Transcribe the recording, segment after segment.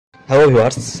Hello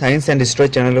viewers, science and history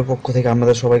চ্যানেলের পক্ষ থেকে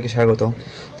আপনাদের সবাইকে স্বাগত।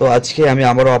 তো আজকে আমি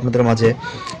আবারও আপনাদের মাঝে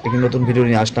একটি নতুন ভিডিও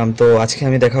নিয়ে আসলাম। তো আজকে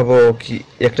আমি দেখাবো কি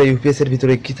একটা ইউপিএসের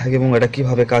ভিতরে কি থাকে এবং এটা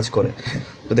কিভাবে কাজ করে।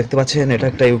 তো দেখতে পাচ্ছেন এটা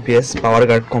একটা ইউপিএস, পাওয়ার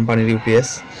গার্ড কোম্পানির ইউপিএস।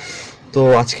 তো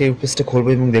আজকে ইউপিএসটা খুলবো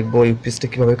এবং দেখবো ইউপিএসটা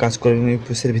কীভাবে কাজ করে এবং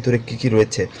ইউপিএসের ভিতরে কী কী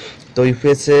রয়েছে। তো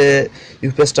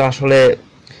ইউপিএসটা আসলে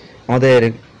আমাদের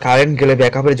কারেন্ট গেলে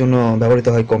ব্যাকআপের জন্য ব্যবহৃত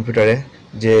হয় কম্পিউটারে,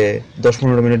 যে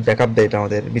 10-15 মিনিট ব্যাকআপ দেয় এটা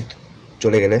আমাদের বিদ্যুৎ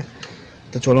চলে গেলে।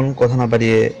 তো চলুন কথা না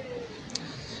বাড়িয়ে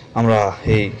আমরা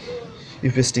এই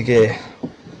ইউপিএসটিকে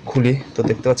খুলি। তো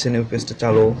দেখতে পাচ্ছেন ইউপিএসটা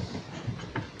চালু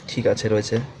ঠিক আছে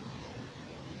রয়েছে।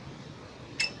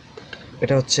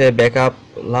 এটা হচ্ছে ব্যাকআপ,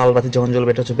 লাল বাতি যখন জ্বলবে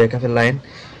এটা হচ্ছে ব্যাকআপের লাইন,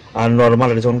 আর নর্মাল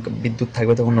এটা যখন বিদ্যুৎ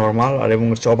থাকবে তখন নর্মাল, আর এবং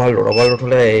হচ্ছে ওভারলোড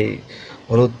হলে এই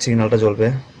হলুদ সিগন্যালটা জ্বলবে।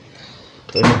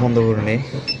 তো এটা বন্ধ করে নেই,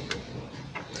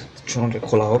 চলুন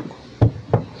খোলা হোক।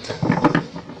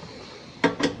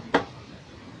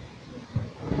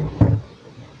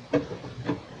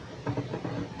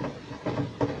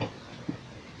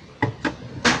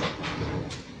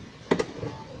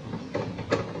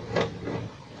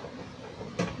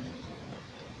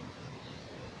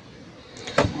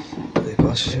 এই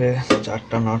পাশে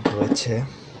 4টা নাট রয়েছে।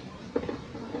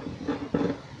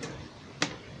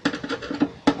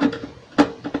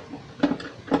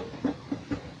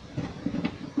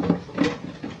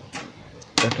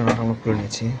 একটা নাট আমরা খুলে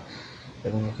নিয়েছি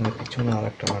এবং এখানে পিছনে আর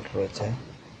একটা নাট রয়েছে।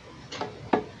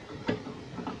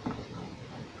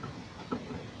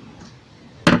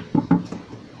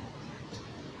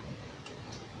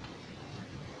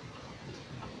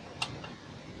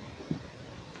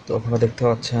 তো আপনারা দেখতে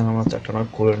পাচ্ছেন আমরা 4টা নাট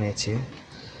খুলে নিয়েছি।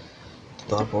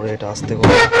 তারপরে এটা আস্তে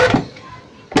করে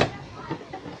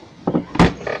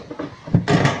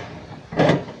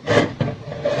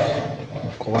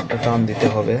কভারটা টান দিতে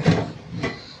হবে,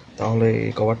 তাহলে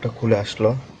এই কভারটা খুলে আসলো।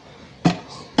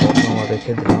 আমরা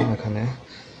রেখে দিলাম এখানে।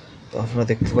 তো আপনারা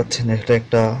দেখতে পাচ্ছেন এটা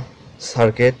একটা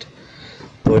সার্কিট।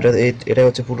 তো এটা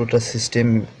হচ্ছে পুরোটা সিস্টেম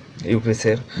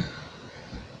ইউপিএসের।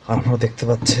 আর আপনারা দেখতে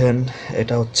পাচ্ছেন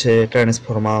এটা হচ্ছে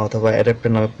ট্রান্সফর্মার অথবা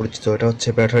অ্যাডাপ্টার নামে পরিচিত। এটা হচ্ছে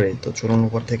ব্যাটারি। তো চলুন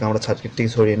উপর থেকে আমরা সার্কিটটি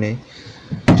সরিয়ে নিই।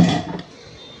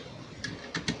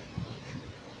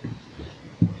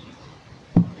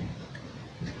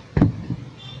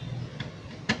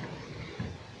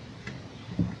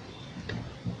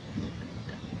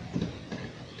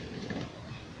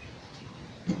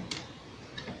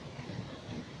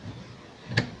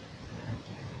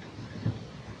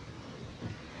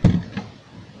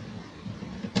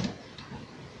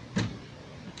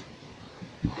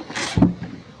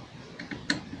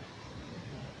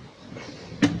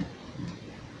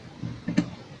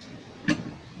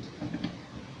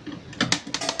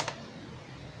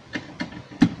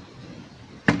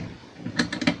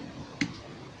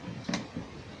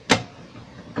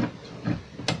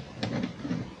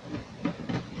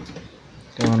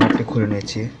 নাটটি খুলে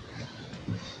নিয়েছি।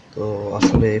 তো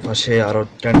আসলে এই পাশে আরও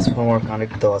ট্রান্সফর্মার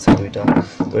কানেক্ট দেওয়া আছে 2টা।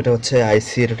 তো এটা হচ্ছে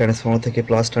আইসি, এটা ট্রান্সফর্মার থেকে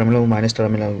প্লাস টার্মিনাল এবং মাইনাস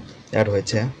টার্মিনাল অ্যাড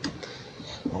হয়েছে।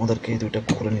 আমাদেরকে এই 2টা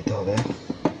খুলে নিতে হবে।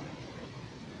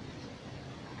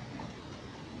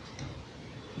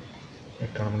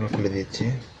 একটা টার্মিনাল খুলে দিচ্ছি,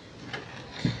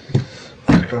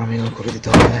 একটা টার্মিনাল খুলে দিতে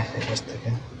হবে এই পাশ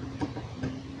থেকে।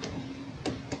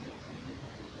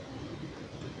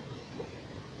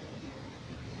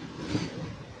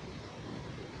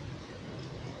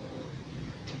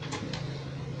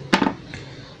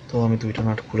 তো আমি 2টা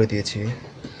নাট খুলে দিয়েছি।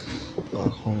 তো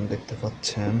এখন দেখতে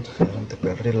পাচ্ছেন এখান থেকে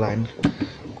ব্যাটারির লাইন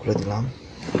খুলে দিলাম,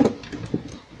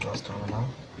 প্লাস টার্মিনাল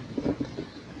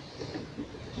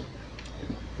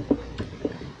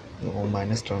এবং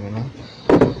মাইনাস টার্মিনাল।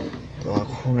 তো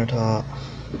এখন এটা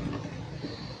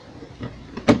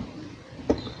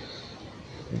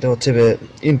হচ্ছে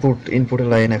ইনপুটের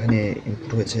লাইন, এখানে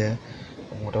ইনপুট হয়েছে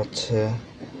এবং ওটা হচ্ছে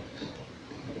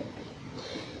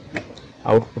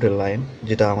আউটপুটের লাইন,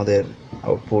 যেটা আমাদের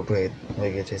আউটপুট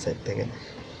হয়ে গেছে এই সাইড থেকে।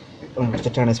 এবং হচ্ছে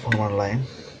ট্রান্সফর্মার লাইন।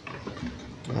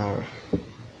 আর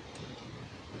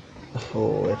ও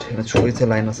এখানে সুইচের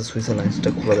লাইন আছে, সুইচের লাইনটা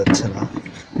খোলা যাচ্ছে না।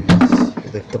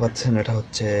 দেখতে পাচ্ছেন এটা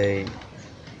হচ্ছে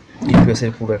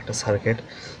ইউপিএসের পুরো একটা সার্কিট।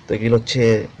 তো এগুলো হচ্ছে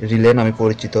রিলে নামে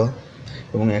পরিচিত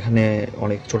এবং এখানে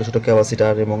অনেক ছোট ছোট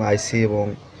ক্যাপাসিটার এবং আইসি এবং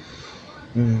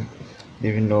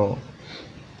বিভিন্ন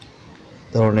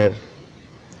ধরনের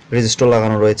রেজিস্টর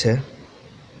লাগানো রয়েছে।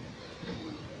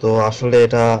 তো আসলে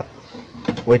এটা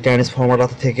ওই ট্রান্সফর্মারটা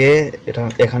থেকে এটা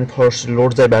এখানে ফার্স্ট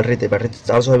লোড যায় ব্যাটারিতে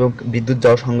চার্জ হয় এবং বিদ্যুৎ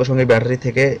যাওয়ার সঙ্গে সঙ্গে ব্যাটারি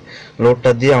থেকে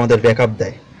লোডটা দিয়ে আমাদের ব্যাকআপ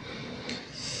দেয়।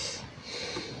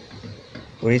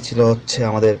 তো এই ছিল হচ্ছে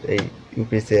আমাদের এই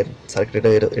ইউপিএস এর সার্কিট।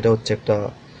 এটা হচ্ছে একটা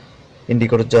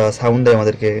ইন্ডিকেটর যা সাউন্ড দেয়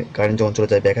আমাদেরকে কারেন্ট যখন চলে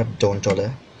যায়, ব্যাকআপ যখন চলে।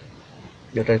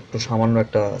 এটা একটু সামান্য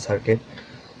একটা সার্কিট।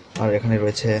 আর এখানে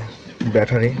রয়েছে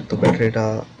ব্যাটারি। তো ব্যাটারিটা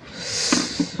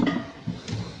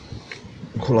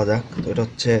খোলা যাক। তো এটা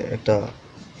হচ্ছে একটা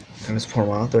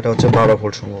ট্রান্সফর্মার। তো এটা হচ্ছে 12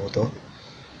 ভোল্ট সম্ভবত।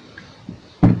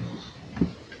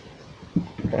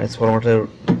 ট্রান্সফরমারটা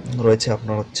রয়েছে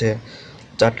আপনার হচ্ছে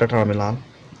 4টা টার্মিনাল।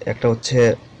 একটা হচ্ছে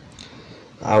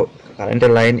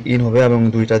কারেন্টের লাইন ইন হবে এবং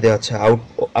 2টা দিয়ে আছে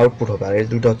আউটপুট হবে। আর এই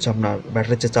 2টা হচ্ছে আপনার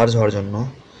ব্যাটারিতে চার্জ হওয়ার জন্য।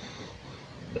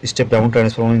 স্টেপ ডাউন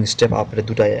ট্রান্সফরমার, স্টেপ আপের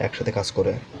দুটাই একসাথে কাজ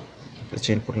করে, হচ্ছে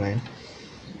ইনপুট লাইন।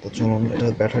 তো চলুন, এটা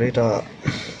ব্যাটারিটা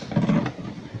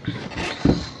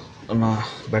না,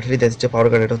 ব্যাটারি দিচ্ছে পাওয়ার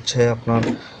কার্ড। এটা হচ্ছে আপনার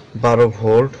 12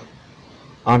 ভোল্ট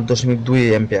 8.2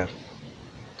 অ্যাম্পিয়ার।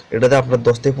 এটাতে আপনার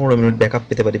 10 থেকে 15 মিনিট ব্যাকআপ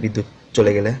পেতে পারি বিদ্যুৎ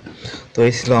চলে গেলে। তো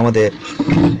এই ছিল আমাদের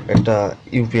একটা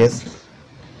ইউপিএস।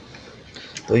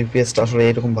 তো ইউপিএসটা আসলে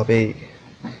এরকমভাবেই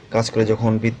কাজ করে।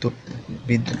 যখন বিদ্যুৎ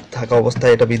বিদ্যুৎ থাকা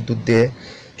অবস্থায় এটা বিদ্যুৎ দিয়ে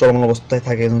চলমান অবস্থায়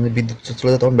থাকে, যখন বিদ্যুৎ চলে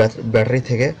যায় তখন ব্যাটারি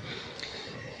থেকে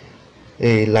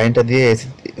এই লাইনটা দিয়ে এসি,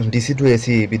 ডিসি টু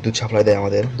এসি বিদ্যুৎ সাপ্লাই দেয়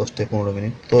আমাদের 10 থেকে 15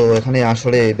 মিনিট। তো এখানে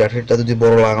আসলে ব্যাটারিটা যদি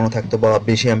বড় লাগানো থাকতো বা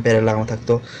বেশি অ্যাম্পিয়ারের লাগানো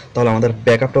থাকতো তাহলে আমাদের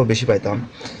ব্যাকআপটাও বেশি পাইতাম।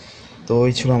 তো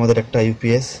ওই ছিল আমাদের একটা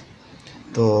ইউপিএস।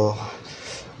 তো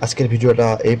আজকের ভিডিওটা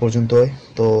এই পর্যন্তই।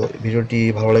 তো ভিডিওটি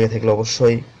ভালো লেগে থাকলে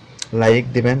অবশ্যই লাইক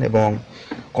দেবেন এবং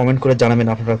কমেন্ট করে জানাবেন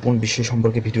আপনারা কোন বিষয়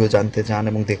সম্পর্কে ভিডিও জানতে চান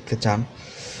এবং দেখতে চান।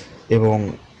 এবং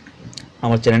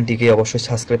আমার চ্যানেলটিকে অবশ্যই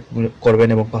সাবস্ক্রাইব করবেন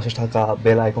এবং পাশে থাকা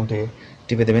বেল আইকনটি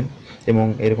টিপে দেবেন এবং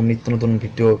এরকম নিত্য নতুন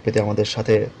ভিডিও পেতে আমাদের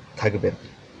সাথে থাকবেন।